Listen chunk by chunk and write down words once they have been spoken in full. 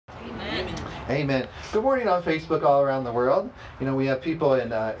Amen. Good morning on Facebook all around the world. You know, we have people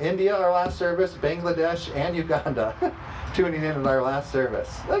in India, our last service, Bangladesh, and Uganda tuning in our last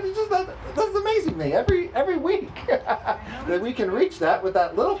service. That's amazing me. Every week that we can reach that with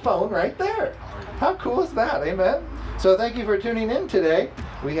that little phone right there. How cool is that? Amen. So thank you for tuning in today.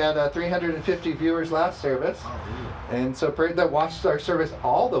 We had 350 viewers last service. And so that watched our service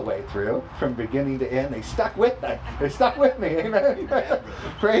all the way through, from beginning to end. They stuck with me. They stuck with me. Amen.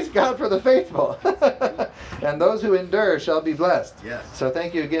 Praise God for the faithful. And those who endure shall be blessed. Yes. So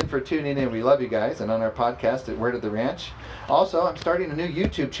thank you again for tuning in. We love you guys. And on our podcast at Word of the Ranch. Also, I'm starting a new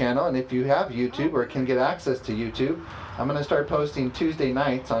YouTube channel. And if you have YouTube or can get access to YouTube, I'm going to start posting Tuesday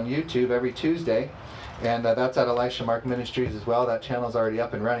nights on YouTube every Tuesday. And that's at Elisha Mark Ministries as well. That channel's already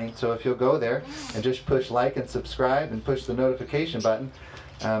up and running. So if you'll go there and just push like and subscribe and push the notification button,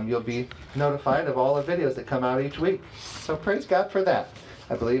 you'll be notified of all the videos that come out each week. So praise God for that.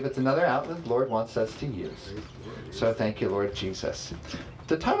 I believe it's another outlet the Lord wants us to use. So thank you, Lord Jesus.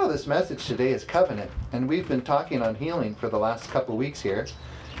 The title of this message today is Covenant. And we've been talking on healing for the last couple weeks here.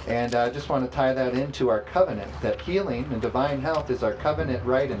 And I just want to tie that into our covenant, that healing and divine health is our covenant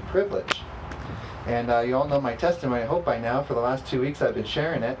right and privilege. And you all know my testimony, I hope by now. For the last 2 weeks I've been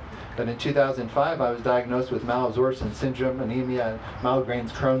sharing it. But in 2005 I was diagnosed with malabsorption syndrome, anemia, and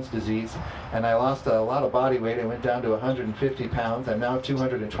Malgran's Crohn's disease. And I lost a lot of body weight. I went down to 150 pounds. I'm now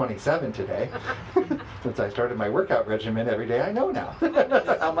 227 today. Since I started my workout regimen every day, I know now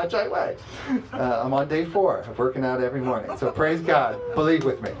how much I weigh. I'm on day 4 of working out every morning. So praise God. Believe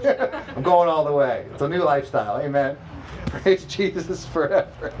with me. I'm going all the way. It's a new lifestyle. Amen. Praise Jesus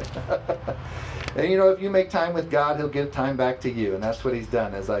forever. And you know, if you make time with God, He'll give time back to you. And that's what He's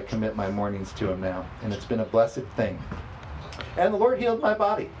done as I commit my mornings to Him now. And it's been a blessed thing. And the Lord healed my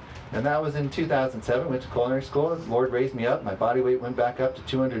body. And that was in 2007. Went to culinary school. The Lord raised me up. My body weight went back up to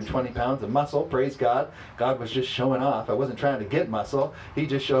 220 pounds of muscle. Praise God. God was just showing off. I wasn't trying to get muscle. He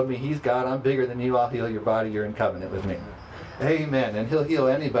just showed me He's God. I'm bigger than you. I'll heal your body. You're in covenant with me. Amen. And He'll heal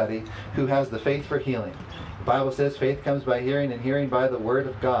anybody who has the faith for healing. The Bible says faith comes by hearing and hearing by the Word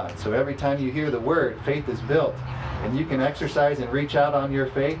of God. So every time you hear the Word, faith is built. And you can exercise and reach out on your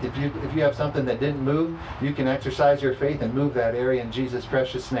faith. If you have something that didn't move, you can exercise your faith and move that area in Jesus'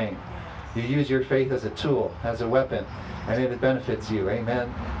 precious name. You use your faith as a tool, as a weapon, and it benefits you.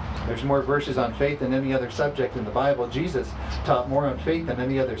 Amen. There's more verses on faith than any other subject in the Bible. Jesus taught more on faith than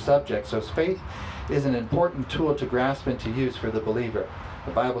any other subject. So faith is an important tool to grasp and to use for the believer.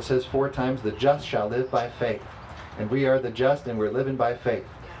 The Bible says 4 times, the just shall live by faith. And we are the just, and we're living by faith.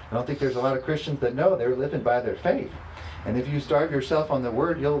 I don't think there's a lot of Christians that know they're living by their faith. And if you starve yourself on the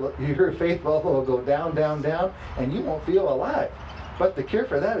Word, your faith level will go down, down, down, and you won't feel alive. But the cure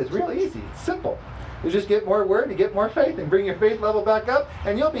for that is real easy. It's simple. You just get more Word, you get more faith, and bring your faith level back up,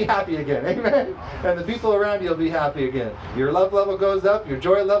 and you'll be happy again. Amen? And the people around you will be happy again. Your love level goes up, your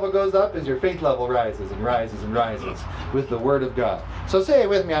joy level goes up as your faith level rises and rises and rises with the Word of God. So say it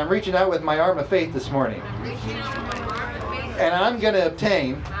with me. I'm reaching out with my arm of faith this morning. And I'm going to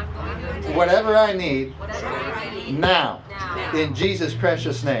obtain whatever I need now in Jesus'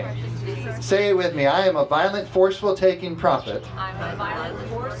 precious name. Say it with me. I am a violent, forceful taking prophet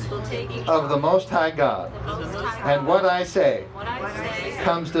of the Most High God. And what I say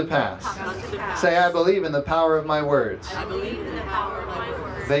comes to pass. Say, I believe in the power of my words.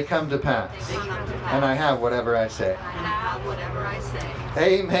 They come to pass. And I have whatever I say.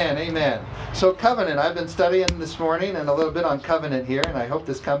 Amen. Amen. So covenant, I've been studying this morning and a little bit on covenant here, and I hope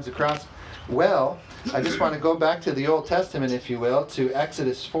this comes across well. I just want to go back to the Old Testament, if you will, to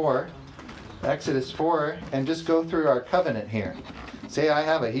Exodus 4. Exodus 4, and just go through our covenant here. Say, I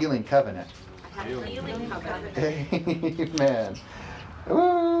have a healing covenant. I have a healing covenant. Amen.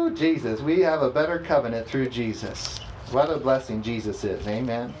 Ooh, Jesus. We have a better covenant through Jesus. What a blessing Jesus is.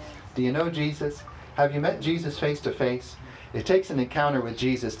 Amen. Do you know Jesus? Have you met Jesus face to face? It takes an encounter with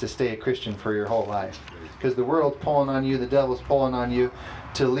Jesus to stay a Christian for your whole life. Because the world's pulling on you, the devil's pulling on you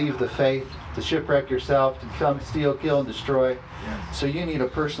to leave the faith, to shipwreck yourself, to come steal, kill, and destroy. So you need a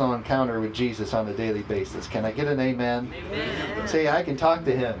personal encounter with Jesus on a daily basis. Can I get an amen? Amen. Say, I can talk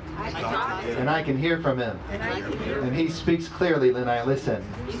to Him. And I can hear from Him. And He speaks clearly, then I listen.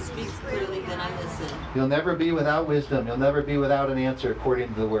 You'll never be without wisdom. You'll never be without an answer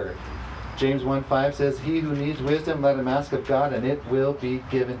according to the Word. James 1:5 says, he who needs wisdom, let him ask of God, and it will be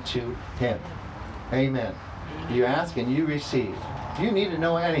given to him. Amen. You ask and you receive. If you need to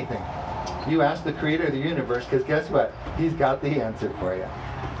know anything, you ask the Creator of the universe, because guess what? He's got the answer for you.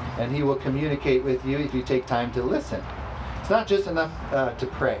 And He will communicate with you if you take time to listen. It's not just enough to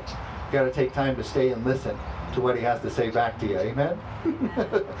pray. You've got to take time to stay and listen to what he has to say back to you. Amen?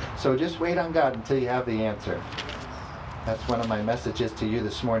 So just wait on God until you have the answer. That's one of my messages to you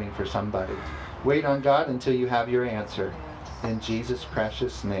this morning for somebody. Wait on God until you have your answer. In Jesus'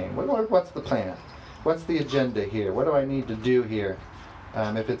 precious name. Lord, what's the plan? What's the agenda here? What do I need to do here?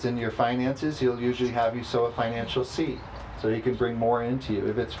 If it's in your finances, He'll usually have you sow a financial seed so He can bring more into you.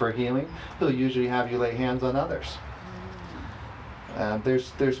 If it's for healing, He'll usually have you lay hands on others.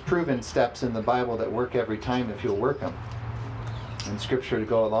 There's proven steps in the Bible that work every time if you'll work them. And Scripture to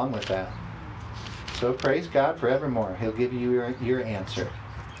go along with that. So praise God forevermore. He'll give you your answer.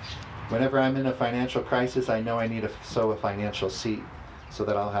 Whenever I'm in a financial crisis, I know I need to sow a financial seed so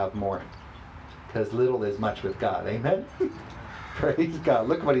that I'll have more. Because little is much with God. Amen? Praise God.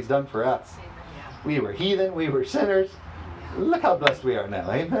 Look what He's done for us. We were heathen. We were sinners. Look how blessed we are now.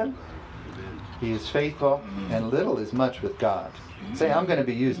 Amen? He is faithful, and little is much with God. Say, I'm going to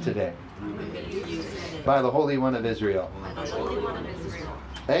be used today by the Holy One of Israel.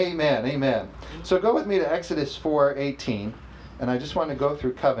 Amen. Amen. So go with me to Exodus 4:18. And I just want to go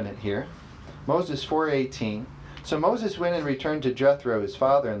through covenant here. Moses 4:18. So Moses went and returned to Jethro, his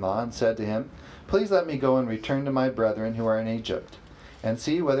father-in-law, and said to him, Please let me go and return to my brethren who are in Egypt, and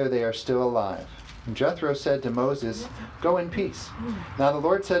see whether they are still alive. And Jethro said to Moses, Go in peace. Now the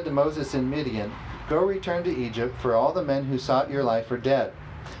Lord said to Moses in Midian, Go return to Egypt, for all the men who sought your life are dead.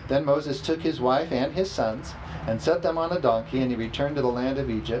 Then Moses took his wife and his sons, and set them on a donkey, and he returned to the land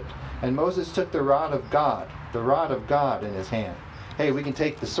of Egypt. And Moses took the rod of God in his hand. Hey, we can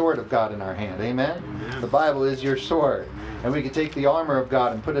take the sword of God in our hand. Amen? Amen. The Bible is your sword. And we can take the armor of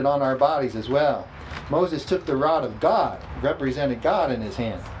God and put it on our bodies as well. Moses took the rod of God, represented God, in his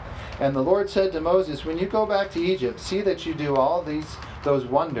hand. And the Lord said to Moses, When you go back to Egypt, see that you do all those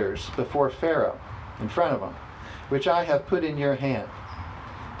wonders before Pharaoh, in front of him, which I have put in your hand.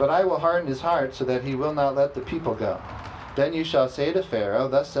 But I will harden his heart so that he will not let the people go. Then you shall say to Pharaoh,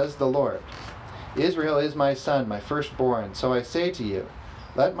 Thus says the Lord, Israel is my son, my firstborn. So I say to you,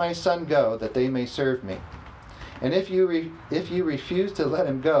 let my son go, that they may serve me. And if you refuse to let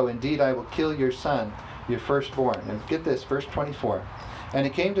him go, indeed I will kill your son, your firstborn. And get this, verse 24. And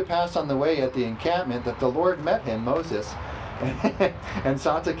it came to pass on the way at the encampment that the Lord met him, Moses, and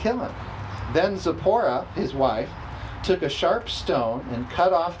sought to kill him. Then Zipporah, his wife, took a sharp stone and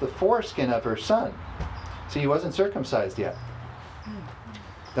cut off the foreskin of her son. See, he wasn't circumcised yet.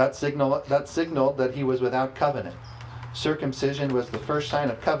 That signaled that he was without covenant. Circumcision was the first sign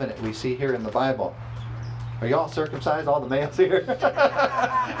of covenant we see here in the Bible. Are you all circumcised, all the males here?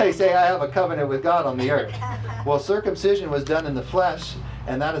 Hey, say, I have a covenant with God on the earth. Well, circumcision was done in the flesh,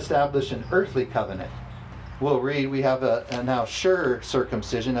 and that established an earthly covenant. We'll read, we have a now sure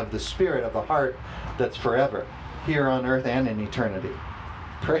circumcision of the spirit of the heart that's forever, here on earth and in eternity.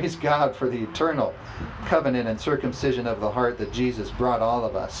 Praise God for the eternal covenant and circumcision of the heart that Jesus brought all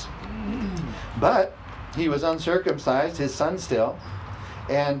of us. But he was uncircumcised, his son still.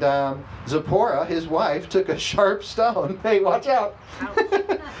 And Zipporah, his wife, took a sharp stone, hey, watch out,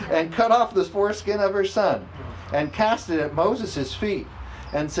 and cut off the foreskin of her son, and cast it at Moses' feet,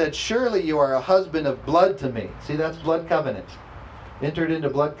 and said, Surely you are a husband of blood to me. See, that's blood covenant. Entered into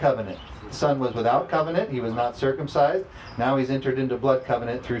blood covenant. The son was without covenant. He was not circumcised. Now he's entered into blood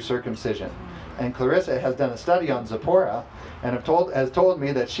covenant through circumcision. And Clarissa has done a study on Zipporah and has told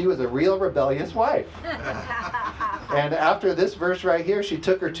me that she was a real rebellious wife. And after this verse right here, she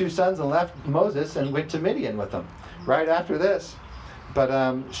took her two sons and left Moses and went to Midian with them right after this.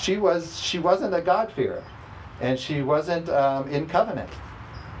 But she wasn't a God-fearer, and she wasn't in covenant.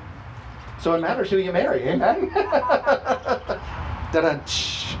 So it matters who you marry, amen?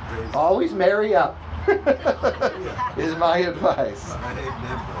 Always marry up is my advice.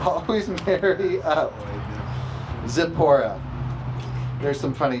 Always marry up. Zipporah. There's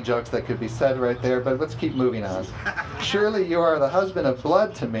some funny jokes that could be said right there, but let's keep moving on. Surely you are the husband of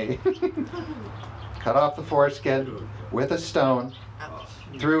blood to me. Cut off the foreskin with a stone,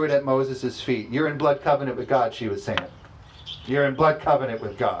 threw it at Moses' feet. You're in blood covenant with God, she was saying. You're in blood covenant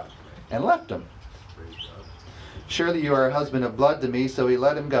with God. And left him. Surely you are a husband of blood to me, so he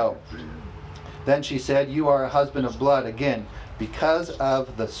let him go. Then she said, You are a husband of blood, again, because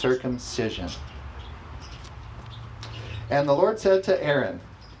of the circumcision. And the Lord said to Aaron,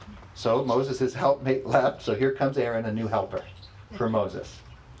 so Moses' helpmate left, so here comes Aaron, a new helper for Moses.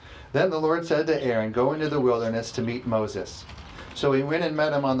 Then the Lord said to Aaron, Go into the wilderness to meet Moses. So he went and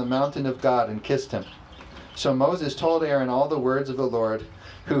met him on the mountain of God and kissed him. So Moses told Aaron all the words of the Lord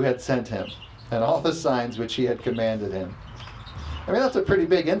who had sent him, and all the signs which he had commanded him. I mean, that's a pretty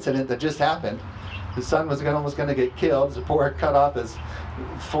big incident that just happened. His son was almost going to get killed. Zipporah cut off his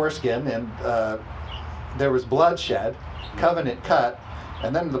foreskin, and there was bloodshed, covenant cut,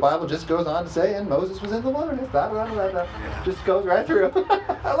 and then the Bible just goes on to say, and Moses was in the wilderness. Just goes right through.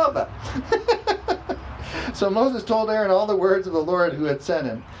 I love that. So Moses told Aaron all the words of the Lord who had sent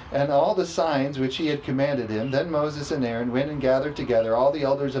him, and all the signs which he had commanded him. Then Moses and Aaron went and gathered together all the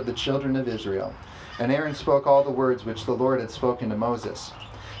elders of the children of Israel. And Aaron spoke all the words which the Lord had spoken to Moses.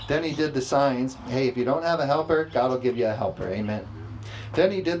 Then he did the signs. Hey, if you don't have a helper, God will give you a helper. Amen.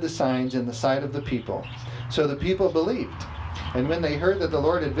 Then he did the signs in the sight of the people. So the people believed. And when they heard that the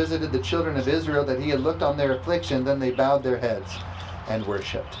Lord had visited the children of Israel, that he had looked on their affliction, then they bowed their heads and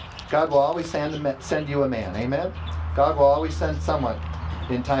worshipped. God will always send you a man. Amen? God will always send someone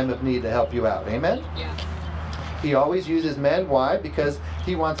in time of need to help you out. Amen? Yeah. He always uses men. Why? Because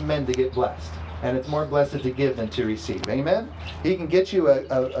he wants men to get blessed. And it's more blessed to give than to receive. Amen? He can get you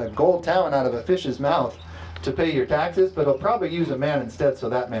a gold talent out of a fish's mouth to pay your taxes, but he'll probably use a man instead so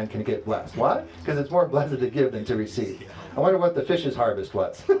that man can get blessed. Why? Because it's more blessed to give than to receive. I wonder what the fish's harvest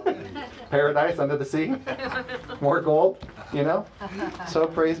was. Paradise under the sea? More gold? You know? So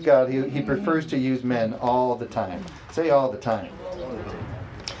praise God. He prefers to use men all the time. Say all the time.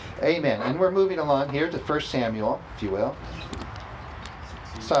 Amen. And we're moving along here to 1 Samuel, if you will.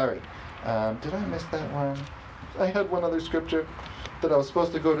 Sorry. Did I miss that one? I had one other scripture that I was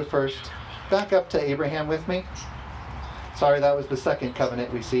supposed to go to first. Back up to Abraham with me. Sorry, that was the second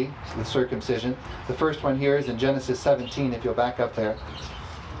covenant we see, the circumcision. The first one here is in Genesis 17, if you'll back up there.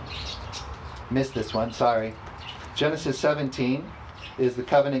 Missed this one, sorry. Genesis 17 is the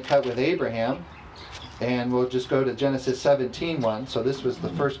covenant cut with Abraham. And we'll just go to Genesis 17:1. So this was the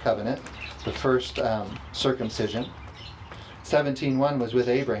first covenant, the first circumcision. 17:1 was with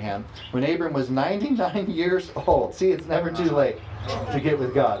Abraham. When Abram was 99 years old. See, it's never too late to get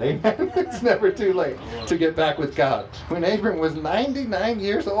with God. Amen? It's never too late to get back with God. When Abram was 99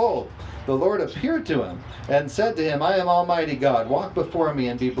 years old, the Lord appeared to him and said to him, I am Almighty God. Walk before me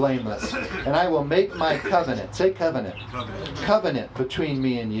and be blameless. And I will make my covenant. Say covenant. Covenant between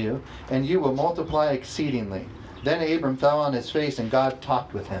me and you will multiply exceedingly. Then Abram fell on his face, and God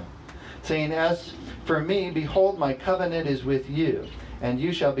talked with him, saying, As for me, behold, my covenant is with you, and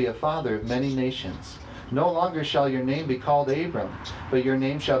you shall be a father of many nations. No longer shall your name be called Abram, but your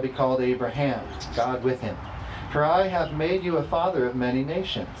name shall be called Abraham, God with him. For I have made you a father of many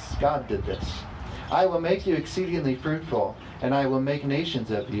nations. God did this. I will make you exceedingly fruitful, and I will make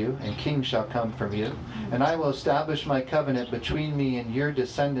nations of you, and kings shall come from you. And I will establish my covenant between me and your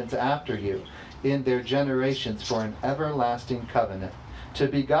descendants after you, in their generations for an everlasting covenant, to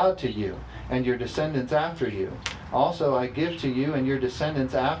be God to you, and your descendants after you. Also I give to you and your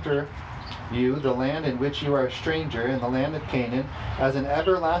descendants after you the land in which you are a stranger, in the land of Canaan, as an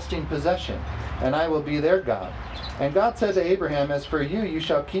everlasting possession, and I will be their God. And God said to Abraham, As for you, you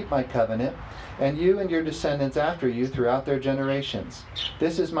shall keep my covenant, and you and your descendants after you throughout their generations.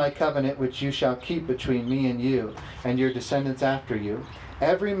 This is my covenant which you shall keep between me and your descendants after you.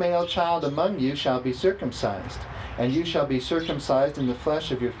 Every male child among you shall be circumcised, and you shall be circumcised in the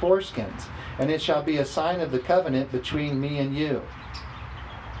flesh of your foreskins, and it shall be a sign of the covenant between me and you.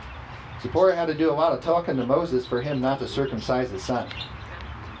 Zipporah had to do a lot of talking to Moses for him not to circumcise his son.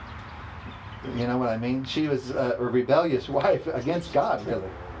 You know what I mean? She was a rebellious wife against God, really.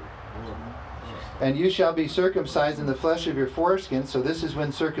 And you shall be circumcised in the flesh of your foreskin. So this is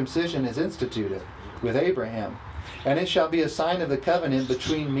when circumcision is instituted with Abraham. And it shall be a sign of the covenant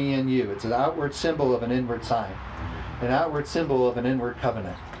between me and you. It's an outward symbol of an inward sign. An outward symbol of an inward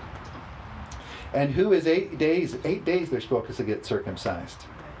covenant. And who is 8 days? 8 days they're supposed to get circumcised.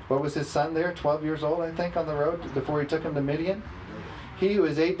 What was his son there? 12 years old, I think, on the road before he took him to Midian. He who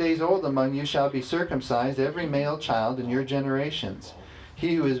is 8 days old among you shall be circumcised, every male child in your generations.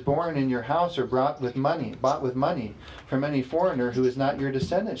 He who is born in your house or bought with money from any foreigner who is not your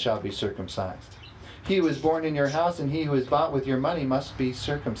descendant shall be circumcised. He who is born in your house and he who is bought with your money must be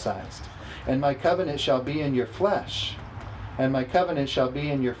circumcised. And my covenant shall be in your flesh. And my covenant shall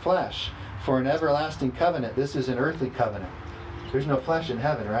be in your flesh for an everlasting covenant. This is an earthly covenant. There's no flesh in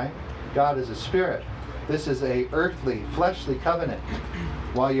heaven, right? God is a spirit. This is a earthly, fleshly covenant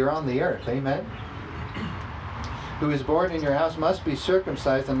while you're on the earth. Amen? Who is born in your house must be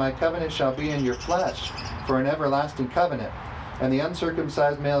circumcised, and my covenant shall be in your flesh for an everlasting covenant. And the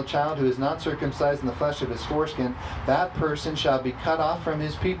uncircumcised male child who is not circumcised in the flesh of his foreskin, that person shall be cut off from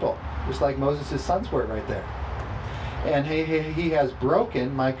his people. Just like Moses' sons were right there. And he has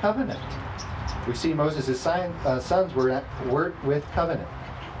broken my covenant. We see Moses' sons were with covenant.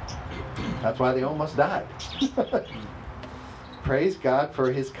 That's why they almost died. Praise God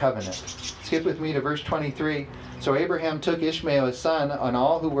for his covenant. Skip with me to verse 23. So Abraham took Ishmael his son, and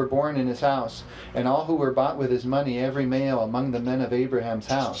all who were born in his house, and all who were bought with his money, every male among the men of Abraham's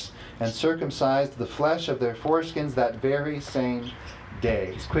house, and circumcised the flesh of their foreskins that very same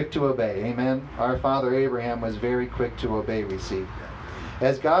day. He's quick to obey. Amen. Our father Abraham was very quick to obey, we see.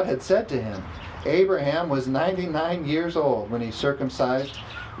 As God had said to him, Abraham was 99 years old when he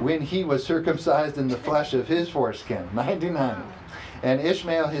was circumcised in the flesh of his foreskin. 99. And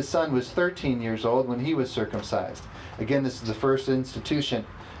Ishmael his son was 13 years old when he was circumcised. Again, this is the first institution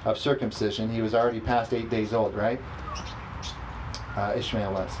of circumcision. He was already past 8 days old, right?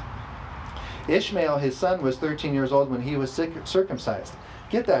 Ishmael was. Ishmael his son was 13 years old when he was circumcised.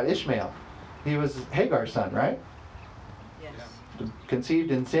 Get that, Ishmael. He was Hagar's son, right? Yes. Conceived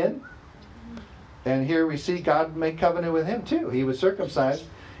in sin. And here we see God make covenant with him too. He was circumcised.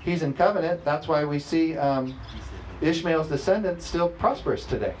 He's in covenant. That's why we see Ishmael's descendants still prosperous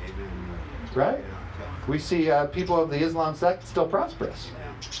today. Right? We see people of the Islam sect still prosperous.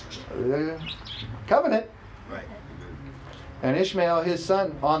 Covenant. Right. And Ishmael, his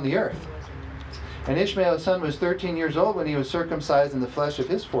son, on the earth. And Ishmael, his son, was 13 years old when he was circumcised in the flesh of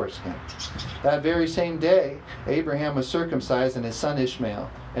his foreskin. That very same day, Abraham was circumcised, and his son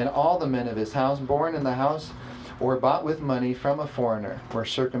Ishmael, and all the men of his house, born in the house or bought with money from a foreigner, were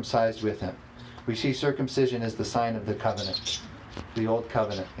circumcised with him. We see circumcision as the sign of the covenant, the old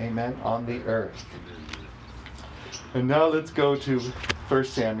covenant, amen, on the earth. And now let's go to 1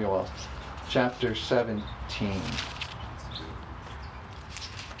 Samuel chapter 17.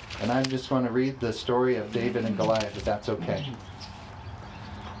 And I just want to read the story of David and Goliath, if that's okay.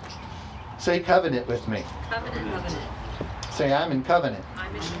 Say covenant with me. Covenant. Say, I'm in covenant.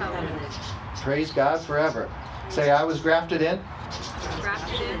 I'm in covenant. Praise God forever. Say, I was grafted in.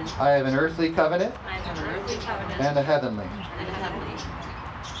 Grafted in. I have an earthly covenant I have an earthly covenant. and a heavenly And a heavenly.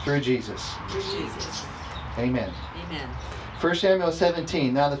 through Jesus. Through Jesus. Amen. Amen. 1 Samuel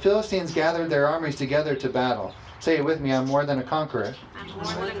 17. Now the Philistines gathered their armies together to battle. Say it with me, I'm more than a conqueror I'm more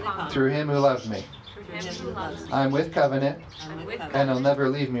than a conqueror. through him who loved me. Through him who loves me. I'm with covenant, I'm with and covenant. he'll never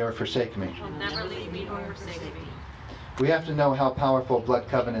leave me or forsake me. He'll never leave me nor forsake me. We have to know how powerful blood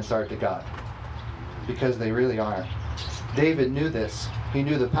covenants are to God, because they really are. David knew this. He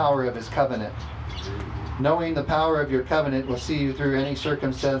knew the power of his covenant. Knowing the power of your covenant will see you through any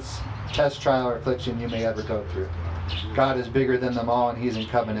circumstance, test, trial, or affliction you may ever go through. God is bigger than them all, and he's in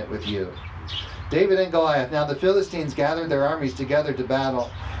covenant with you. David and Goliath. Now the Philistines gathered their armies together to battle,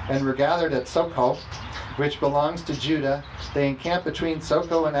 and were gathered at Socoh, which belongs to Judah. They encamped between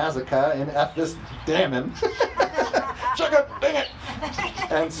Socoh and Azekah in Ephes Dammim. Shut up, dang it!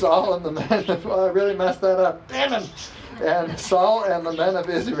 And Saul and the men of, I really messed that up. Damn him! And Saul and the men of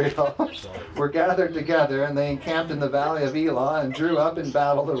Israel were gathered together, and they encamped in the valley of Elah, and drew up in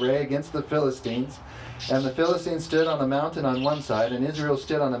battle array against the Philistines. And the Philistines stood on the mountain on one side, and Israel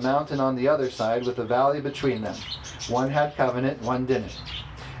stood on the mountain on the other side, with a valley between them. One had covenant, one didn't.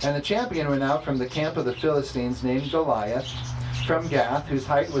 And the champion went out from the camp of the Philistines, named Goliath, from Gath, whose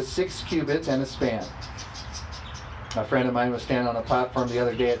height was 6 cubits and a span. A friend of mine was standing on a platform the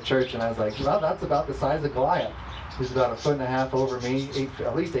other day at church, and I was like, well, that's about the size of Goliath. He's about 1.5 foot over me,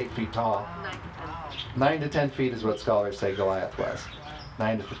 at least 8 feet tall. 9 to 10 feet is what scholars say Goliath was.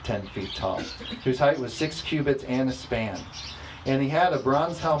 9 to 10 feet tall. Whose height was 6 cubits and a span. And he had a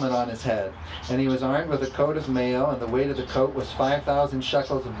bronze helmet on his head. And he was armed with a coat of mail, and the weight of the coat was 5,000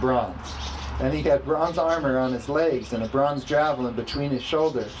 shekels of bronze. And he had bronze armor on his legs, and a bronze javelin between his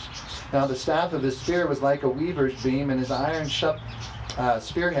shoulders. Now the staff of his spear was like a weaver's beam, and his iron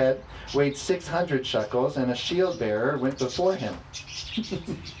spearhead weighed 600 shekels, and a shield bearer went before him.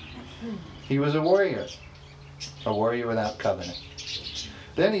 He was a warrior without covenant.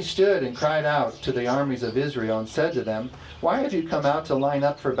 Then he stood and cried out to the armies of Israel and said to them, why have you come out to line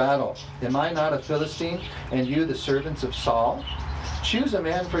up for battle? Am I not a Philistine, and you the servants of Saul? Choose a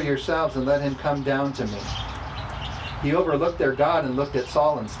man for yourselves and let him come down to me. He overlooked their God and looked at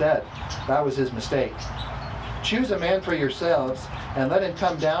Saul instead. That was his mistake. Choose a man for yourselves and let him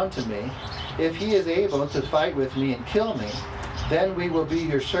come down to me. If he is able to fight with me and kill me, then we will be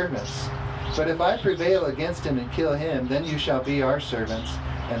your servants. But if I prevail against him and kill him, then you shall be our servants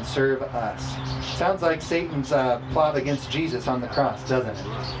and serve us. Sounds like Satan's plot against Jesus on the cross, doesn't it?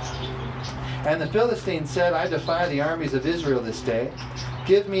 And the Philistines said, I defy the armies of Israel this day.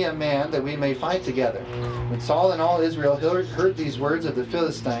 Give me a man that we may fight together. When Saul and all Israel heard these words of the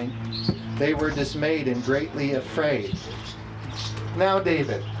Philistine, they were dismayed and greatly afraid. Now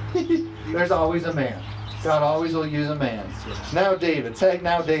David, there's always a man. God always will use a man. Now David. Say,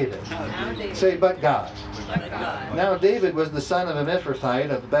 now David. Now David. Say, but God. But God. Now David was the son of a Mephibosheth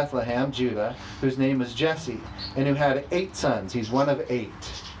of Bethlehem, Judah, whose name was Jesse, and who had 8 sons. He's one of 8.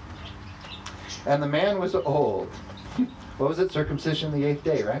 And the man was old. What was it? Circumcision the 8th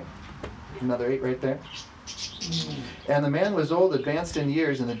day, right? Another 8 right there. And the man was old, advanced in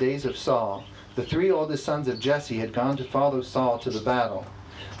years in the days of Saul. The 3 oldest sons of Jesse had gone to follow Saul to the battle.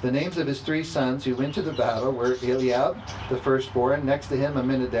 The names of his 3 sons who went to the battle were Eliab, the firstborn, next to him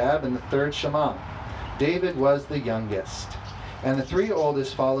Aminadab, and the third Shammah. David was the youngest. And the 3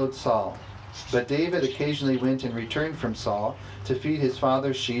 oldest followed Saul. But David occasionally went and returned from Saul to feed his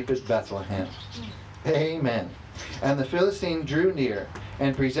father's sheep at Bethlehem. Amen. And the Philistine drew near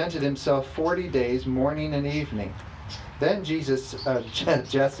and presented himself 40 days, morning and evening. Then Jesse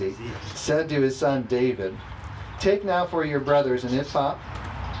said to his son David, "Take now for your brothers an ephah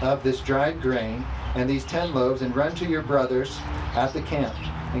of this dried grain and these 10 loaves, and run to your brothers at the camp,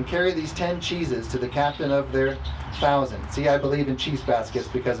 and carry these 10 cheeses to the captain of their 1,000." See, I believe in cheese baskets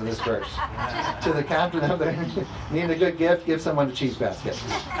because of this verse. To the captain of their... Need a good gift? Give someone a cheese basket.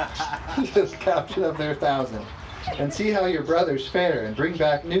 To the captain of their 1,000. And see how your brothers fare, and bring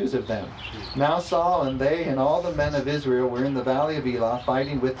back news of them. Now Saul and they and all the men of Israel were in the valley of Elah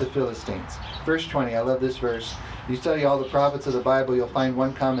fighting with the Philistines. Verse 20, I love this verse. You study all the prophets of the Bible, you'll find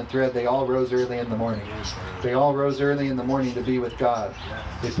one common thread. They all rose early in the morning. They all rose early in the morning to be with God.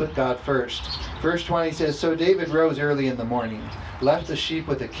 They put God first. Verse 20 says, "So David rose early in the morning, left the sheep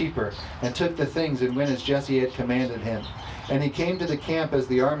with a keeper, and took the things and went as Jesse had commanded him. And he came to the camp as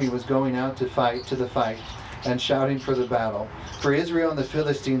the army was going out to the fight, and shouting for the battle. For Israel and the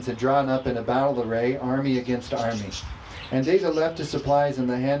Philistines had drawn up in a battle array, army against army. And David left his supplies in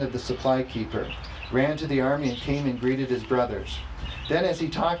the hand of the supply keeper, ran to the army, and came and greeted his brothers. Then as he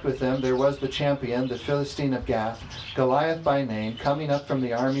talked with them, there was the champion, the Philistine of Gath, Goliath by name, coming up from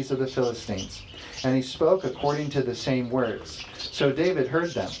the armies of the Philistines. And he spoke according to the same words. So David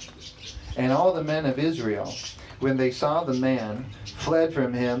heard them. And all the men of Israel, when they saw the man, fled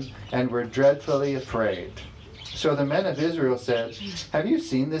from him and were dreadfully afraid. So the men of Israel said, "Have you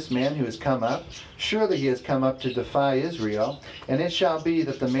seen this man who has come up? Surely he has come up to defy Israel. And it shall be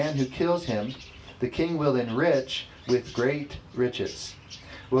that the man who kills him, the king will enrich with great riches.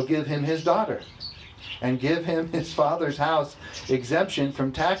 Will give him his daughter, and give him his father's house exemption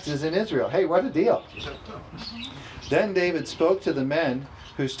from taxes in Israel." Hey, what a deal. Then David spoke to the men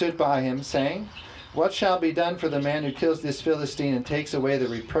who stood by him, saying, "What shall be done for the man who kills this Philistine and takes away the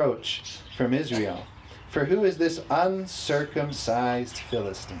reproach from Israel? For who is this uncircumcised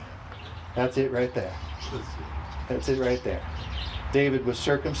Philistine?" That's it right there. That's it right there. David was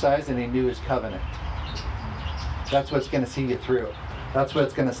circumcised and he knew his covenant. That's what's going to see you through. That's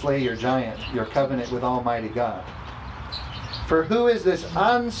what's going to slay your giant, your covenant with Almighty God. For who is this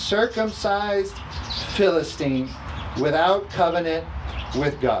uncircumcised Philistine without covenant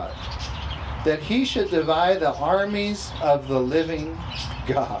with God, that he should divide the armies of the living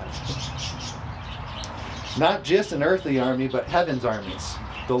God? Not just an earthly army, but heaven's armies.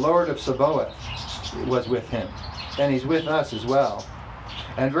 The Lord of Sabaoth was with him, and he's with us as well.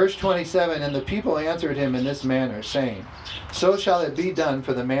 And verse 27, "And the people answered him in this manner, saying, So shall it be done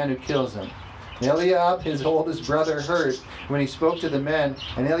for the man who kills him." And Eliab, his oldest brother, heard when he spoke to the men,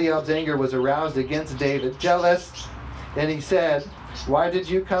 and Eliab's anger was aroused against David, jealous. And he said, "Why did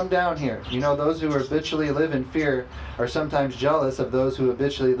you come down here?" You know, those who habitually live in fear are sometimes jealous of those who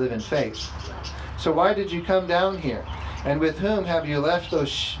habitually live in faith. "So why did you come down here? And with whom have you left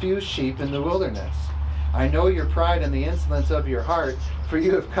those few sheep in the wilderness? I know your pride and the insolence of your heart, for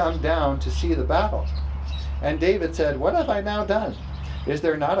you have come down to see the battle." And David said, "What have I now done? Is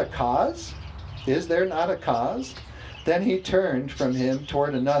there not a cause? Is there not a cause?" Then he turned from him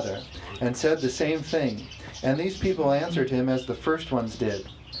toward another, and said the same thing. And these people answered him as the first ones did.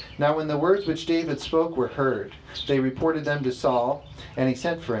 Now when the words which David spoke were heard, they reported them to Saul, and he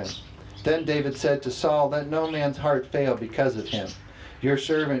sent for him. Then David said to Saul, "Let no man's heart fail because of him. Your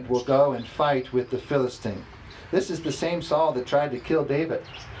servant will go and fight with the Philistine." This is the same Saul that tried to kill David.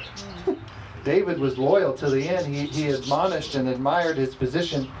 David was loyal to the end. He admonished and admired his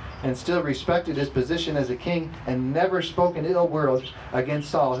position and still respected his position as a king, and never spoke an ill word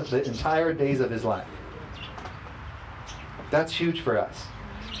against Saul the entire days of his life. That's huge for us.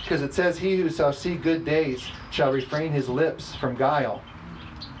 Because it says, "He who shall see good days shall refrain his lips from guile."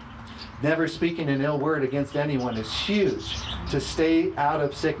 Never speaking an ill word against anyone is huge to stay out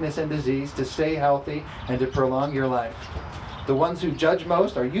of sickness and disease, to stay healthy, and to prolong your life. The ones who judge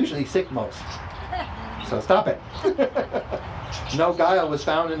most are usually sick most. So stop it. No guile was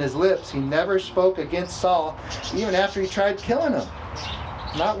found in his lips. He never spoke against Saul, even after he tried killing him.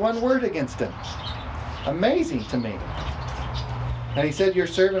 Not one word against him. Amazing to me. And he said, your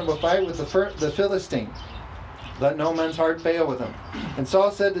servant will fight with the Philistine. Let no man's heart fail with him. And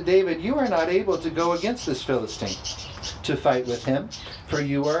Saul said to David, you are not able to go against this Philistine to fight with him, for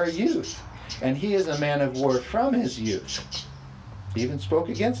you are a youth, and he is a man of war from his youth. He even spoke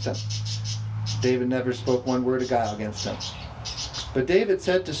against him. David never spoke one word of guile against him. But David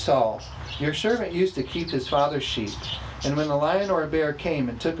said to Saul, your servant used to keep his father's sheep, and when a lion or a bear came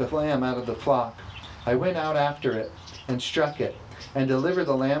and took a lamb out of the flock, I went out after it and struck it, and delivered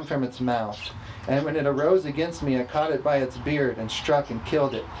the lamb from its mouth. And when it arose against me, I caught it by its beard and struck and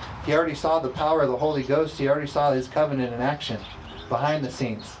killed it. He already saw the power of the Holy Ghost. He already saw his covenant in action behind the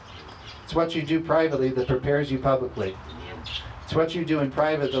scenes. It's what you do privately that prepares you publicly. It's what you do in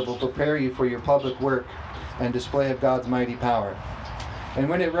private that will prepare you for your public work and display of God's mighty power. And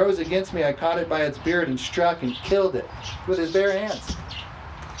when it rose against me, I caught it by its beard and struck and killed it with his bare hands.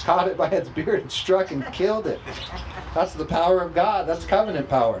 Caught it by its beard and struck and killed it. That's the power of God. That's covenant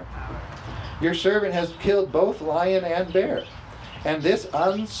power. Your servant has killed both lion and bear. And this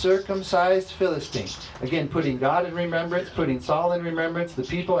uncircumcised Philistine, again putting God in remembrance, putting Saul in remembrance, the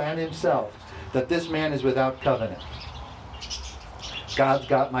people and himself, that this man is without covenant. God's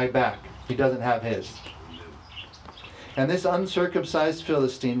got my back. He doesn't have his. And this uncircumcised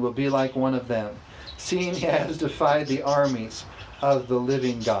Philistine will be like one of them, seeing he has defied the armies of the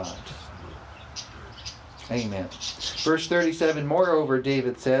living God. Amen. Verse 37, moreover,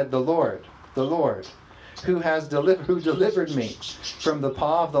 David said, the Lord, who delivered me from the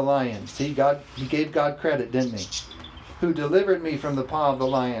paw of the lion. See, he gave God credit, didn't he? Who delivered me from the paw of the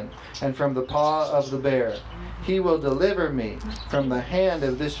lion and from the paw of the bear. He will deliver me from the hand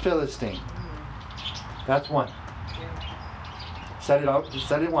of this Philistine. That's one. Said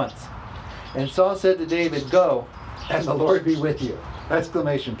it once. And Saul said to David, go, and the Lord be with you.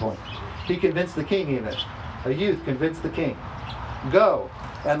 Exclamation point. He convinced the king even. A youth convinced the king. Go,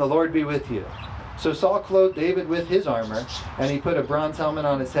 and the Lord be with you. So Saul clothed David with his armor, and he put a bronze helmet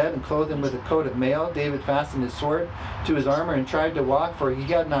on his head and clothed him with a coat of mail. David fastened his sword to his armor and tried to walk, for he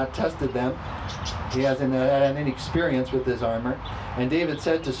had not tested them. He hasn't had any experience with his armor. And David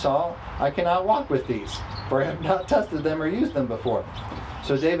said to Saul, I cannot walk with these, for I have not tested them or used them before.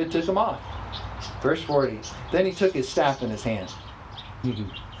 So David took them off. Verse 40, then he took his staff in his hand.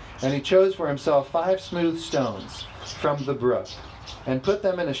 And he chose for himself 5 smooth stones from the brook, and put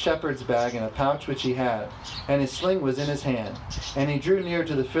them in a shepherd's bag in a pouch which he had, and his sling was in his hand. And he drew near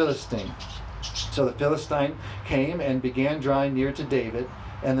to the Philistine. So the Philistine came and began drawing near to David,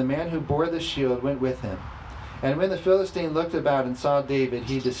 and the man who bore the shield went with him. And when the Philistine looked about and saw David,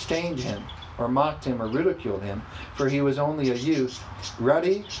 he disdained him, or mocked him, or ridiculed him, for he was only a youth,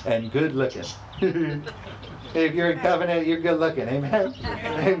 ruddy and good-looking. If you're in covenant, you're good-looking. Amen?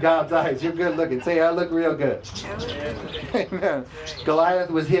 In God's eyes, you're good-looking. Say, I look real good. Amen. Goliath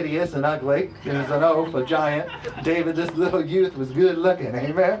was hideous and ugly. He was an oaf, a giant. David, this little youth, was good-looking.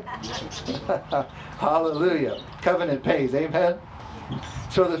 Amen? Hallelujah. Covenant pays. Amen?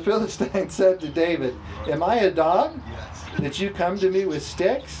 So the Philistine said to David, am I a dog that you come to me with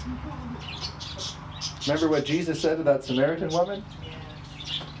sticks? Remember what Jesus said to that Samaritan woman?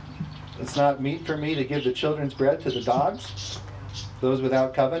 It's not meat for me to give the children's bread to the dogs, those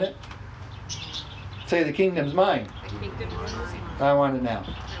without covenant. Say, the kingdom's mine. I want it now.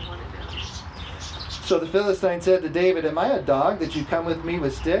 So the Philistine said to David, am I a dog that you come with me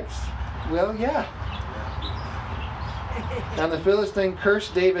with sticks? Well, yeah. And the Philistine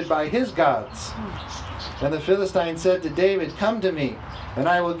cursed David by his gods. And the Philistine said to David, come to me, and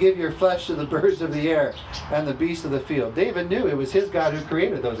I will give your flesh to the birds of the air and the beasts of the field. David knew it was his God who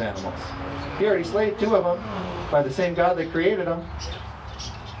created those animals. He already slayed 2 of them by the same God that created them.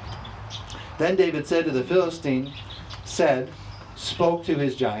 Then David said to the Philistine, spoke to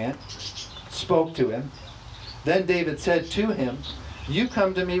his giant, spoke to him. Then David said to him, you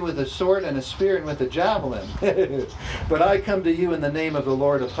come to me with a sword and a spear and with a javelin. But I come to you in the name of the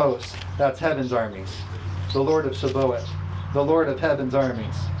Lord of hosts. That's heaven's armies. The Lord of Sabaoth. The Lord of heaven's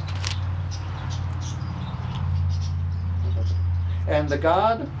armies. And the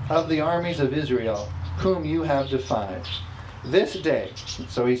God of the armies of Israel, whom you have defied. This day,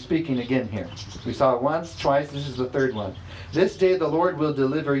 so he's speaking again here. We saw it once, twice, this is the 3rd one. This day the Lord will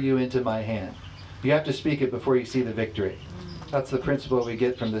deliver you into my hand. You have to speak it before you see the victory. That's the principle we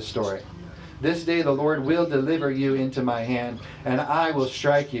get from this story. This day the Lord will deliver you into my hand, and I will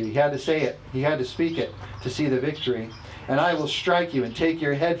strike you. He had to say it. He had to speak it to see the victory. And I will strike you and take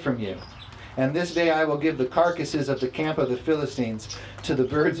your head from you. And this day I will give the carcasses of the camp of the Philistines to the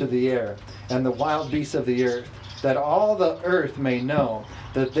birds of the air and the wild beasts of the earth, that all the earth may know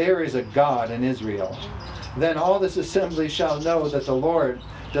that there is a God in Israel. Then all this assembly shall know that the Lord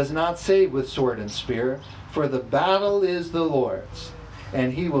does not save with sword and spear, for the battle is the Lord's,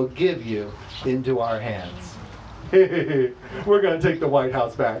 and he will give you into our hands. We're going to take the White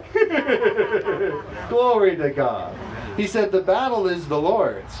House back. Glory to God. He said the battle is the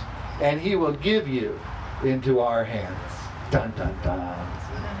Lord's, and he will give you into our hands. Dun, dun,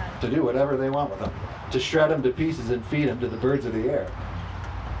 dun. To do whatever they want with them. To shred them to pieces and feed them to the birds of the air.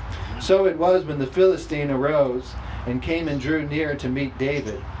 So it was when the Philistine arose and came and drew near to meet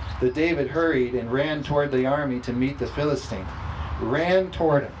David, that David hurried and ran toward the army to meet the Philistine. Ran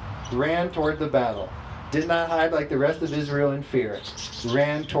toward him. Ran toward the battle. Did not hide like the rest of Israel in fear.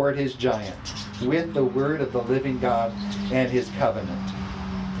 Ran toward his giant with the word of the living God and his covenant.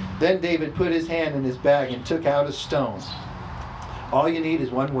 Then David put his hand in his bag and took out a stone. All you need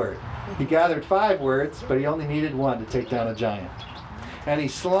is one word. He gathered 5 words, but he only needed one to take down a giant. And he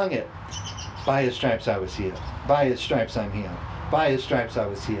slung it. By his stripes I was healed. By his stripes I'm healed. By his stripes I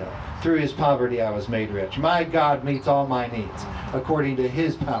was healed. Through his poverty I was made rich. My God meets all my needs according to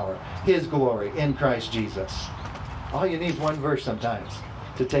his power, his glory in Christ Jesus. All you need is one verse sometimes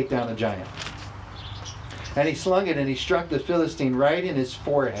to take down a giant. And he slung it and he struck the Philistine right in his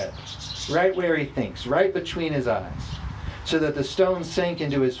forehead, right where he thinks, right between his eyes, so that the stone sank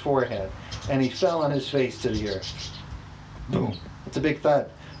into his forehead and he fell on his face to the earth. Boom. It's a big thud,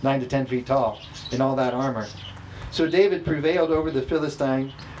 9 to 10 feet tall in all that armor. So David prevailed over the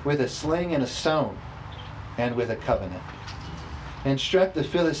Philistine with a sling and a stone and with a covenant, and struck the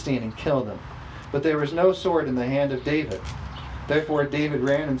Philistine and killed him. But there was no sword in the hand of David. Therefore David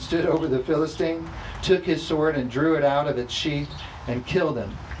ran and stood over the Philistine, took his sword and drew it out of its sheath and killed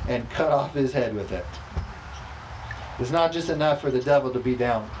him and cut off his head with it. It's not just enough for the devil to be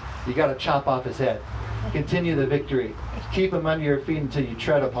down. You got to chop off his head. Continue the victory. Keep him under your feet until you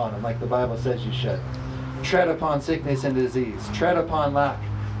tread upon him, like the Bible says you should. Tread upon sickness and disease. Tread upon lack.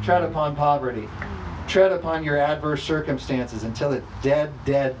 Tread upon poverty. Tread upon your adverse circumstances until it's dead,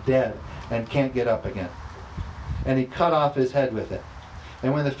 dead, dead, and can't get up again. And he cut off his head with it.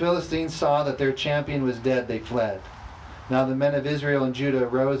 And when the Philistines saw that their champion was dead, they fled. Now the men of Israel and Judah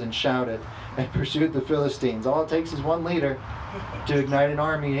arose and shouted and pursued the Philistines. All it takes is one leader to ignite an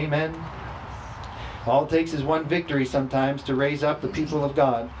army. Amen. All it takes is one victory sometimes to raise up the people of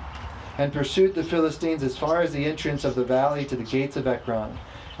God. And pursued the Philistines as far as the entrance of the valley to the gates of Ekron.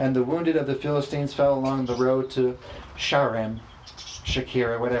 And the wounded of the Philistines fell along the road to Shaaraim,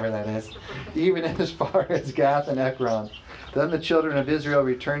 Shakira, whatever that is, even as far as Gath and Ekron. Then the children of Israel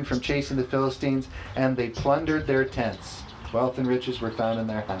returned from chasing the Philistines, and they plundered their tents. Wealth and riches were found in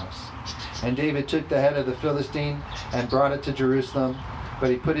their house. And David took the head of the Philistine and brought it to Jerusalem, but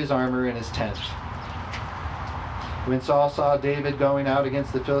he put his armor in his tent. When Saul saw David going out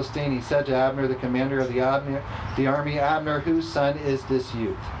against the Philistine, he said to Abner, the commander of the army, Abner, whose son is this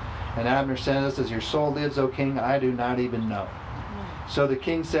youth? And Abner says, as your soul lives, O king, I do not even know. So the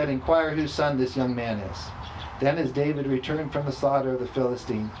king said, inquire whose son this young man is. Then as David returned from the slaughter of the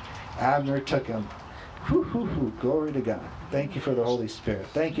Philistine, Abner took him. Glory to God. Thank you for the Holy Spirit.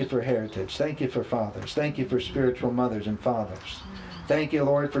 Thank you for heritage. Thank you for fathers. Thank you for spiritual mothers and fathers. Thank you,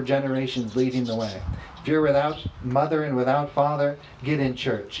 Lord, for generations leading the way. If you're without mother and without father, get in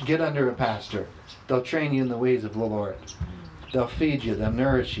church. Get under a pastor. They'll train you in the ways of the Lord. They'll feed you. They'll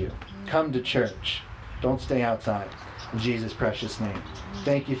nourish you. Come to church. Don't stay outside. In Jesus' precious name.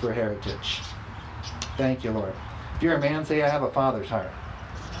 Thank you for heritage. Thank you, Lord. If you're a man, say, I have a father's heart.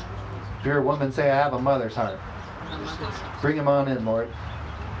 If you're a woman, say, I have a mother's heart. Bring him on in, Lord.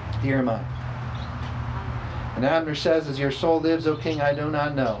 Here am I. And Abner says, as your soul lives, O king, I do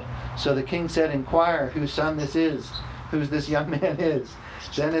not know. So the king said, inquire whose son this is, whose this young man is.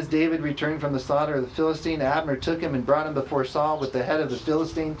 Then as David returned from the slaughter of the Philistine, Abner took him and brought him before Saul with the head of the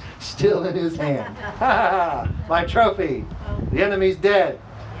Philistine still in his hand. Ha ha! My trophy! The enemy's dead.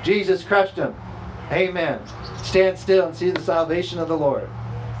 Jesus crushed him. Amen. Stand still and see the salvation of the Lord.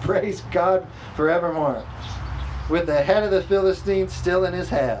 Praise God forevermore. With the head of the Philistine still in his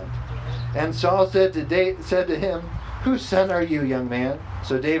hand. And Saul said to him, whose son are you, young man?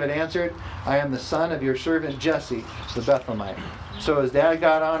 So David answered, I am the son of your servant Jesse, the Bethlehemite. So his dad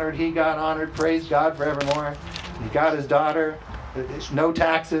got honored, he got honored, praise God forevermore. He got his daughter, no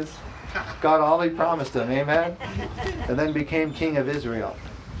taxes, got all he promised him, amen? And then became king of Israel.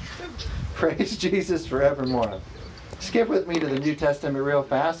 Praise Jesus forevermore. Skip with me to the New Testament real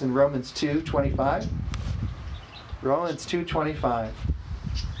fast in Romans 2:25. Romans 2:25.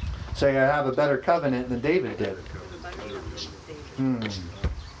 Say, I have a better covenant than David did.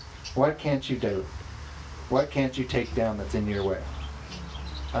 What can't you do? What can't you take down that's in your way?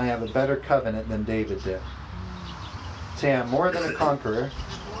 I have a better covenant than David did. Say, I'm more than a conqueror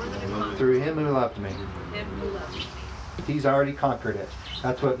through him who loved me. He's already conquered it.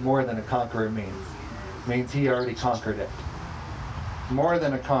 That's what more than a conqueror means. It means he already conquered it. More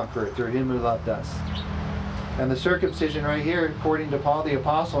than a conqueror through him who loved us. And the circumcision right here, according to Paul the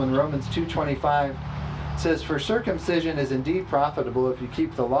Apostle in Romans 2:25, says, for circumcision is indeed profitable if you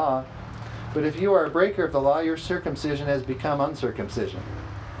keep the law, but if you are a breaker of the law, your circumcision has become uncircumcision.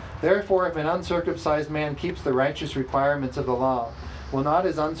 Therefore, if an uncircumcised man keeps the righteous requirements of the law, will not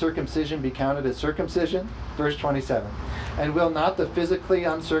his uncircumcision be counted as circumcision? Verse 27. And will not the physically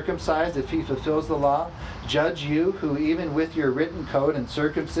uncircumcised, if he fulfills the law, judge you, who even with your written code and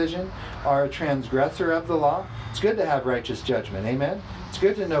circumcision are a transgressor of the law? It's good to have righteous judgment. Amen? It's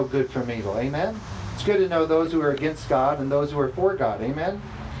good to know good from evil. Amen? It's good to know those who are against God and those who are for God. Amen?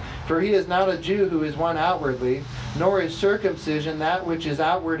 For he is not a Jew who is one outwardly, nor is circumcision that which is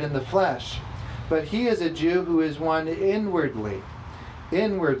outward in the flesh, but he is a Jew who is one inwardly.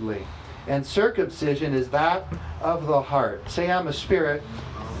 Inwardly. And circumcision is that of the heart. Say, I'm a spirit,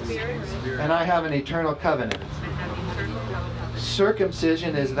 and I have an eternal covenant.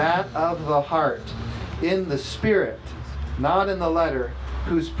 Circumcision is that of the heart, in the spirit, not in the letter,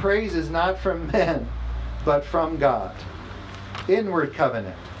 whose praise is not from men, but from God. Inward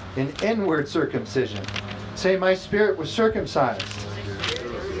covenant, an inward circumcision. Say, my spirit was circumcised.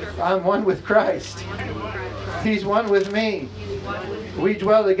 I'm one with Christ. He's one with me. We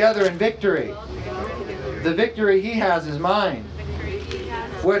dwell together in victory. The victory he has is mine.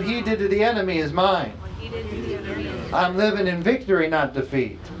 What he did to the enemy is mine. I'm living in victory, not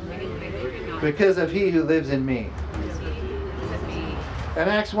defeat, because of he who lives in me. In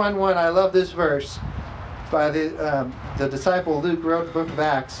Acts 1:1, I love this verse by the disciple Luke wrote the book of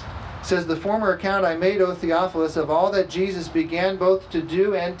Acts. It says, the former account I made, O Theophilus, of all that Jesus began both to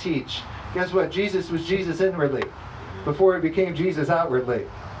do and teach. Guess what? Jesus was Jesus inwardly before he became Jesus outwardly.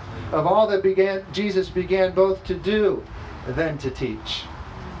 Of all that Jesus began both to do, then to teach.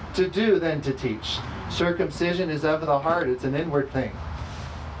 To do, then to teach. Circumcision is of the heart. It's an inward thing.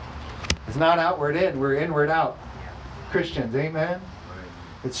 It's not outward in. We're inward out. Christians, amen?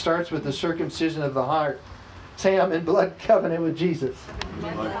 It starts with the circumcision of the heart. Say, I'm in blood covenant with Jesus.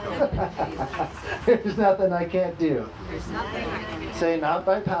 There's nothing I can't do. Say, not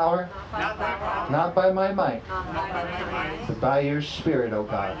by power, not by my might, but by your Spirit, O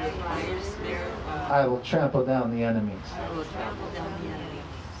God. I will trample down the enemies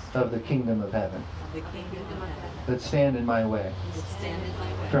of the kingdom of heaven that stand in my way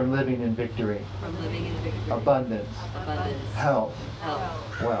from living in victory, abundance, health,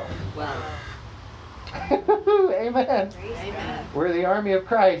 wealth. Amen. We're the army of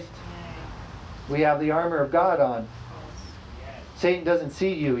Christ. We have the armor of God on. Satan doesn't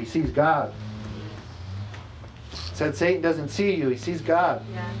see you, he sees God. Said Satan doesn't see you, he sees God.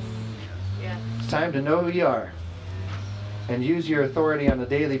 It's time to know who you are and use your authority on a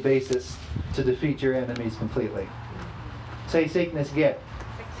daily basis to defeat your enemies completely. Say, sickness, get.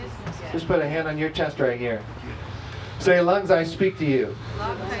 Just put a hand on your chest right here. Say, lungs, I speak to you.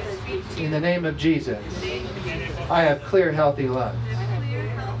 In the name of Jesus. I have clear, healthy lungs.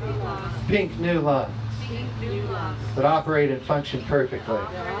 Pink, new lungs that operate and function perfectly.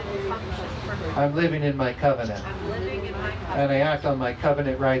 I'm living in my covenant. And I act on my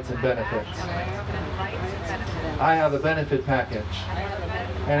covenant rights and benefits. I have a benefit package.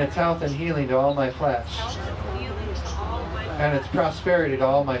 And it's health and healing to all my flesh. And it's prosperity to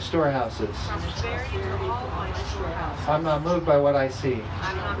all my storehouses. I'm not moved by what I see.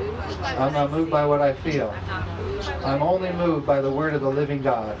 I'm not moved by what I feel. I'm only moved by the word of the living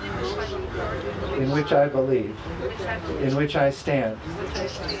God, in which I believe, in which I stand.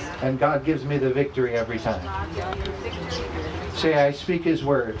 And God gives me the victory every time. Say, I speak his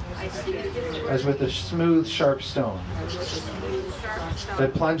word as with a smooth, sharp stone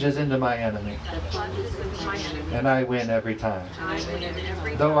that plunges into my enemy. And I win every time.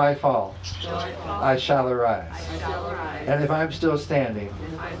 Though I fall, I shall arise. And if I'm still standing,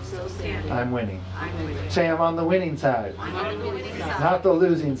 I'm winning. Say, I'm on the winning side, not the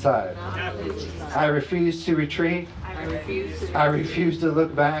losing side. I refuse to retreat. I refuse to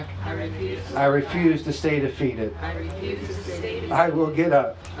look back. I refuse to stay defeated. I will get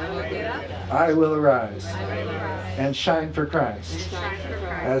up. I will arise and shine for Christ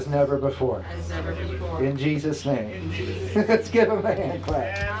as never before. In Jesus' name. Let's give him a hand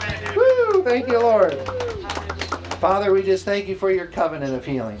clap. Woo! Thank you, Lord. Father, we just thank you for your covenant of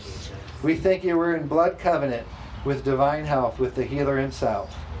healing. We thank you we're in blood covenant with divine health, with the healer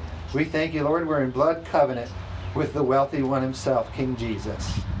himself. We thank you, Lord, we're in blood covenant with the wealthy one himself, King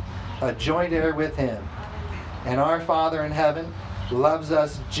Jesus. A joint heir with him. And our Father in heaven loves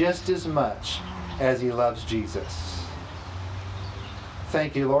us just as much as he loves Jesus.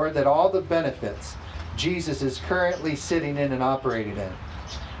 Thank you, Lord, that all the benefits Jesus is currently sitting in and operating in,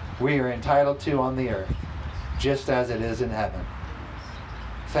 we are entitled to on the earth, just as it is in heaven.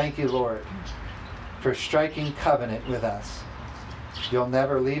 Thank you, Lord, for striking covenant with us. You'll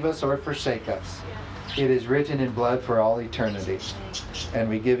never leave us or forsake us. It is written in blood for all eternity. And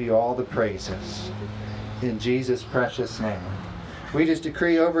we give you all the praises. In Jesus' precious name. We just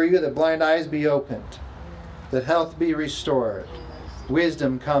decree over you that blind eyes be opened, that health be restored,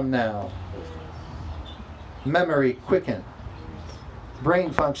 wisdom come now, memory quicken,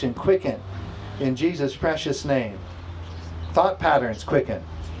 brain function quicken, in Jesus' precious name. Thought patterns quicken.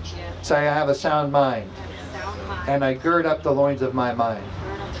 Say, I have a sound mind, and I gird up the loins of my mind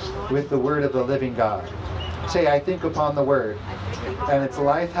with the word of the living God. Say, I think upon the word, and it's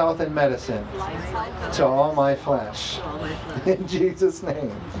life, health, and medicine to all my flesh. In Jesus'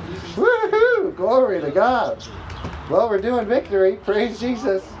 name. Woohoo! Glory to God. Well, we're doing victory. Praise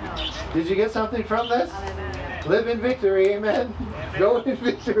Jesus. Did you get something from this? Live in victory. Amen. Go in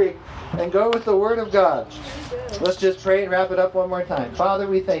victory. And go with the word of God. Let's just pray and wrap it up one more time. Father,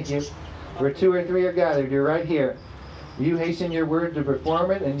 we thank you. Where 2 or 3 are gathered, you're right here. You hasten your word to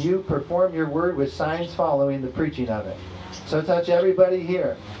perform it, and you perform your word with signs following the preaching of it. So touch everybody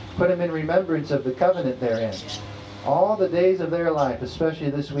here. Put them in remembrance of the covenant they're in. All the days of their life, especially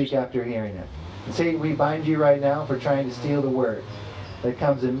this week after hearing it. And Satan, we bind you right now for trying to steal the word that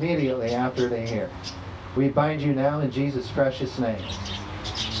comes immediately after they hear. We bind you now in Jesus' precious name.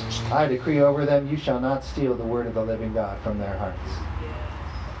 I decree over them, you shall not steal the word of the living God from their hearts.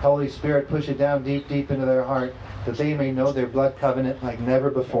 Holy Spirit, push it down deep, deep into their heart, that they may know their blood covenant like never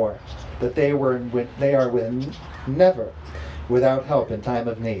before. That they are never without help in time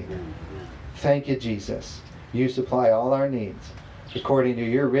of need. Thank you, Jesus. You supply all our needs according to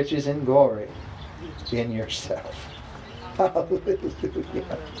your riches and glory in yourself.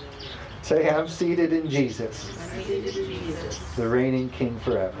 Hallelujah. Say, I'm seated in Jesus, the reigning King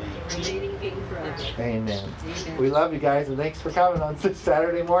forever. Amen. We love you guys, and thanks for coming on this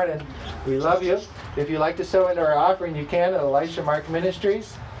Saturday morning. We love you. If you'd like to sow into our offering, you can at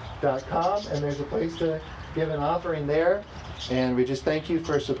ElishaMarkMinistries.com, and there's a place to give an offering there. And we just thank you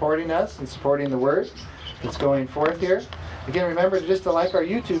for supporting us and supporting the word that's going forth here. Again, remember just to like our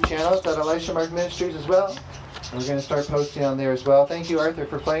YouTube channel. It's at Elisha Mark Ministries as well. And we're going to start posting on there as well. Thank you, Arthur,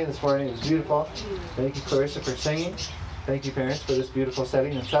 for playing this morning. It was beautiful. Thank you, Clarissa, for singing. Thank you, parents, for this beautiful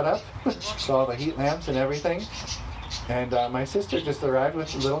setting and setup. With all the heat lamps and everything. And my sister just arrived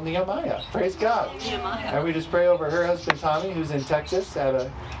with little Nehemiah. Praise God. And we just pray over her husband, Tommy, who's in Texas at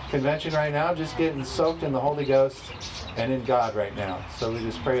a convention right now, just getting soaked in the Holy Ghost and in God right now. So we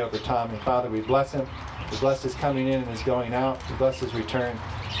just pray over Tommy. Father, we bless him. We bless his coming in and his going out. We bless his return.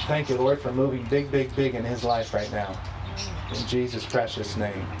 Thank you, Lord, for moving big, big, big in his life right now. In Jesus' precious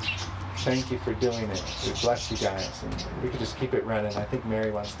name. Thank you for doing it. We bless you guys. And we could just keep it running. I think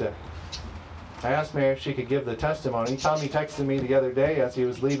Mary wants to. I asked Mary if she could give the testimony. Tommy texted me the other day as he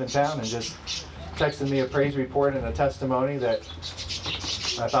was leaving town and just texted me a praise report and a testimony that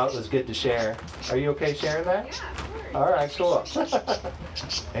I thought was good to share. Are you okay sharing that? Yeah, of course. All right, cool.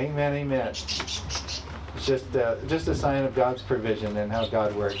 Amen, amen. It's just a sign of God's provision and how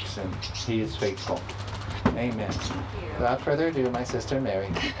God works, and He is faithful. Amen. Without further ado, my sister Mary.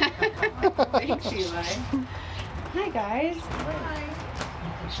 Thanks, Eli. Hi, guys. Hi.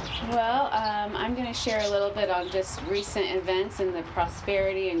 Well, I'm going to share a little bit on just recent events and the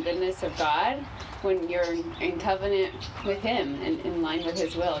prosperity and goodness of God when you're in covenant with Him and in line with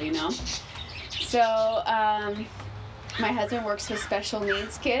His will, you know. So, my husband works with special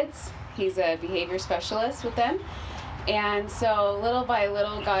needs kids. He's a behavior specialist with them. And so, little by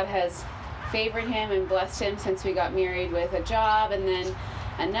little, God has favored him and blessed him since we got married with a job and then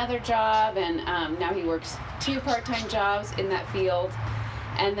another job. And now he works 2 part-time jobs in that field.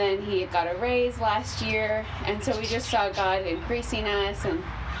 And then he got a raise last year. And so we just saw God increasing us and,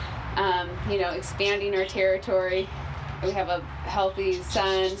 expanding our territory. We have a healthy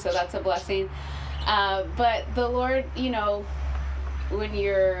son, so that's a blessing. But the Lord, when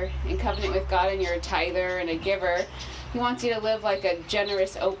you're in covenant with God and you're a tither and a giver, He wants you to live like a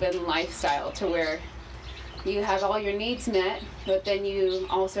generous, open lifestyle to where you have all your needs met, but then you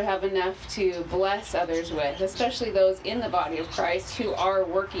also have enough to bless others with, especially those in the body of Christ who are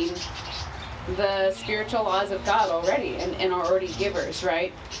working the spiritual laws of God already and are already givers,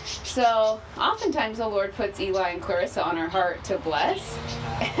 right? So oftentimes the Lord puts Eli and Clarissa on our heart to bless.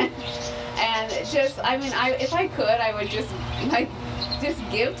 And just, I mean, if I could, I would just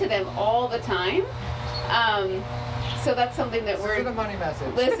give to them all the time. So that's something that This isn't a money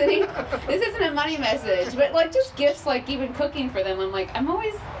message. listening. This isn't a money message, but like just gifts, like even cooking for them. I'm like,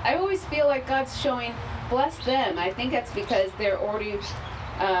 I always feel like God's showing, bless them. I think that's because they're already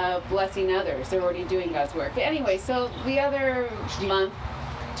blessing others. They're already doing God's work. But anyway, so the other month,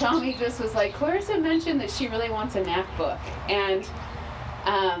 Tommy just was like, Clarissa mentioned that she really wants a nap book, and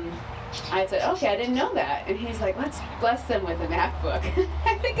I said, okay, I didn't know that. And he's like, let's bless them with a nap book.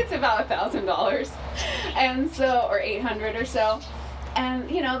 I think it's about $1,000, and so, or $800 or so.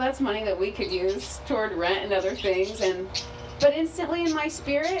 And you know, that's money that we could use toward rent and other things. But instantly in my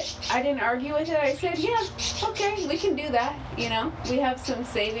spirit, I didn't argue with it. I said, yeah, okay, we can do that. You know, we have some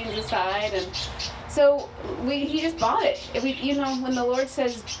savings aside, and so he just bought it. You know, when the Lord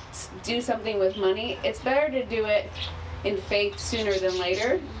says do something with money, it's better to do it in faith sooner than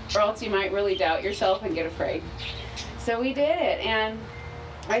later, or else you might really doubt yourself and get afraid. So we did it, and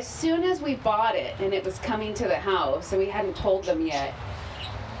as soon as we bought it and it was coming to the house, and we hadn't told them yet,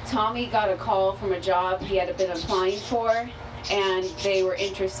 Tommy got a call from a job he had been applying for, and they were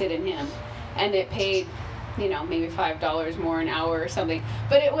interested in him, and it paid, you know, maybe $5 more an hour or something,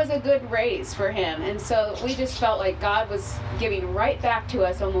 but it was a good raise for him. And so we just felt like God was giving right back to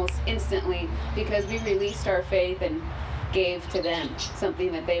us almost instantly, because we released our faith and gave to them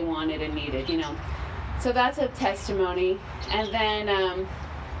something that they wanted and needed, you know. So that's a testimony. And then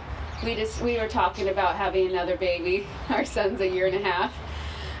we were talking about having another baby. Our son's 1.5 years,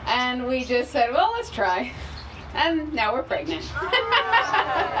 and we just said, well, let's try. And now we're pregnant.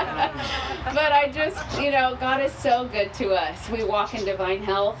 But I just, you know, God is so good to us. We walk in divine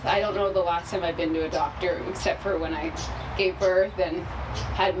health. I don't know the last time I've been to a doctor, except for when I gave birth and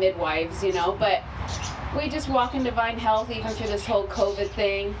had midwives, you know. But we just walk in divine health even through this whole COVID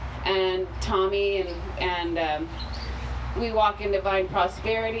thing. And Tommy and we walk in divine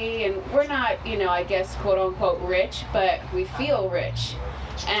prosperity. And we're not, you know, I guess, quote unquote rich, but we feel rich.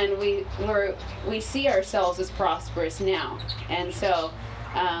 And we see ourselves as prosperous now. And so,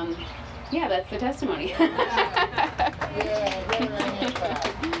 yeah, that's the testimony.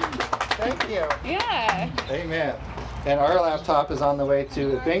 Thank you. Yeah. Amen. And our laptop is on the way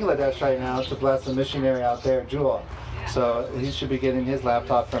to Bangladesh right now to bless a missionary out there, Jewel. So he should be getting his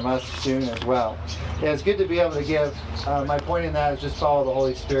laptop from us soon as well. Yeah, it's good to be able to give. My point in that is just follow the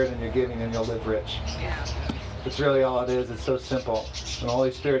Holy Spirit in your giving and you'll live rich. It's really all it is. It's so simple. When the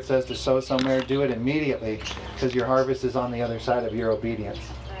Holy Spirit says to sow somewhere, do it immediately, because your harvest is on the other side of your obedience.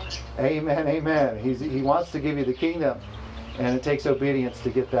 Amen, amen. He wants to give you the kingdom, and it takes obedience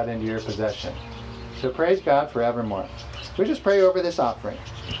to get that into your possession. So praise God forevermore. We just pray over this offering.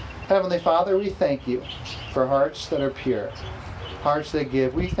 Heavenly Father, we thank you for hearts that are pure, hearts that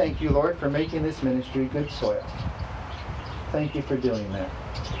give. We thank you, Lord, for making this ministry good soil. Thank you for doing that.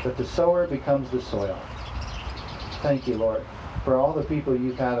 That the sower becomes the soil. Thank you, Lord, for all the people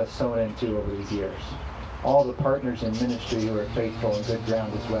you've had us sown into over these years. All the partners in ministry who are faithful and good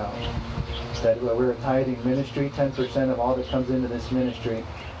ground as well. That we're a tithing ministry. 10% of all that comes into this ministry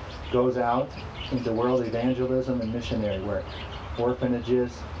goes out into world evangelism and missionary work.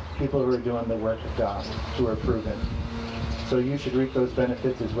 Orphanages, people who are doing the work of God, who are proven. So you should reap those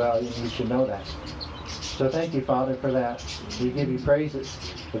benefits as well, and you should know that. So thank you, Father, for that. We give you praises.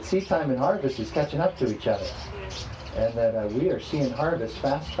 But seed time and harvest is catching up to each other. And that we are seeing harvest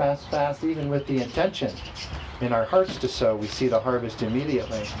fast, even with the intention in our hearts to sow, we see the harvest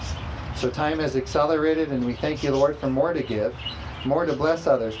immediately. So time has accelerated, and we thank you, Lord, for more to give, more to bless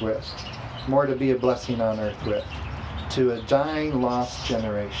others with, more to be a blessing on earth with, to a dying, lost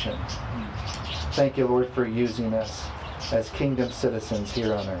generation. Thank you, Lord, for using us as kingdom citizens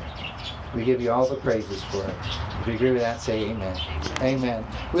here on earth. We give you all the praises for it. If you agree with that, say amen. Amen.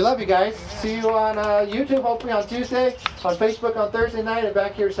 We love you guys. See you on YouTube, hopefully on Tuesday, on Facebook on Thursday night, and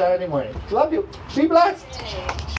back here Saturday morning. Love you. Be blessed.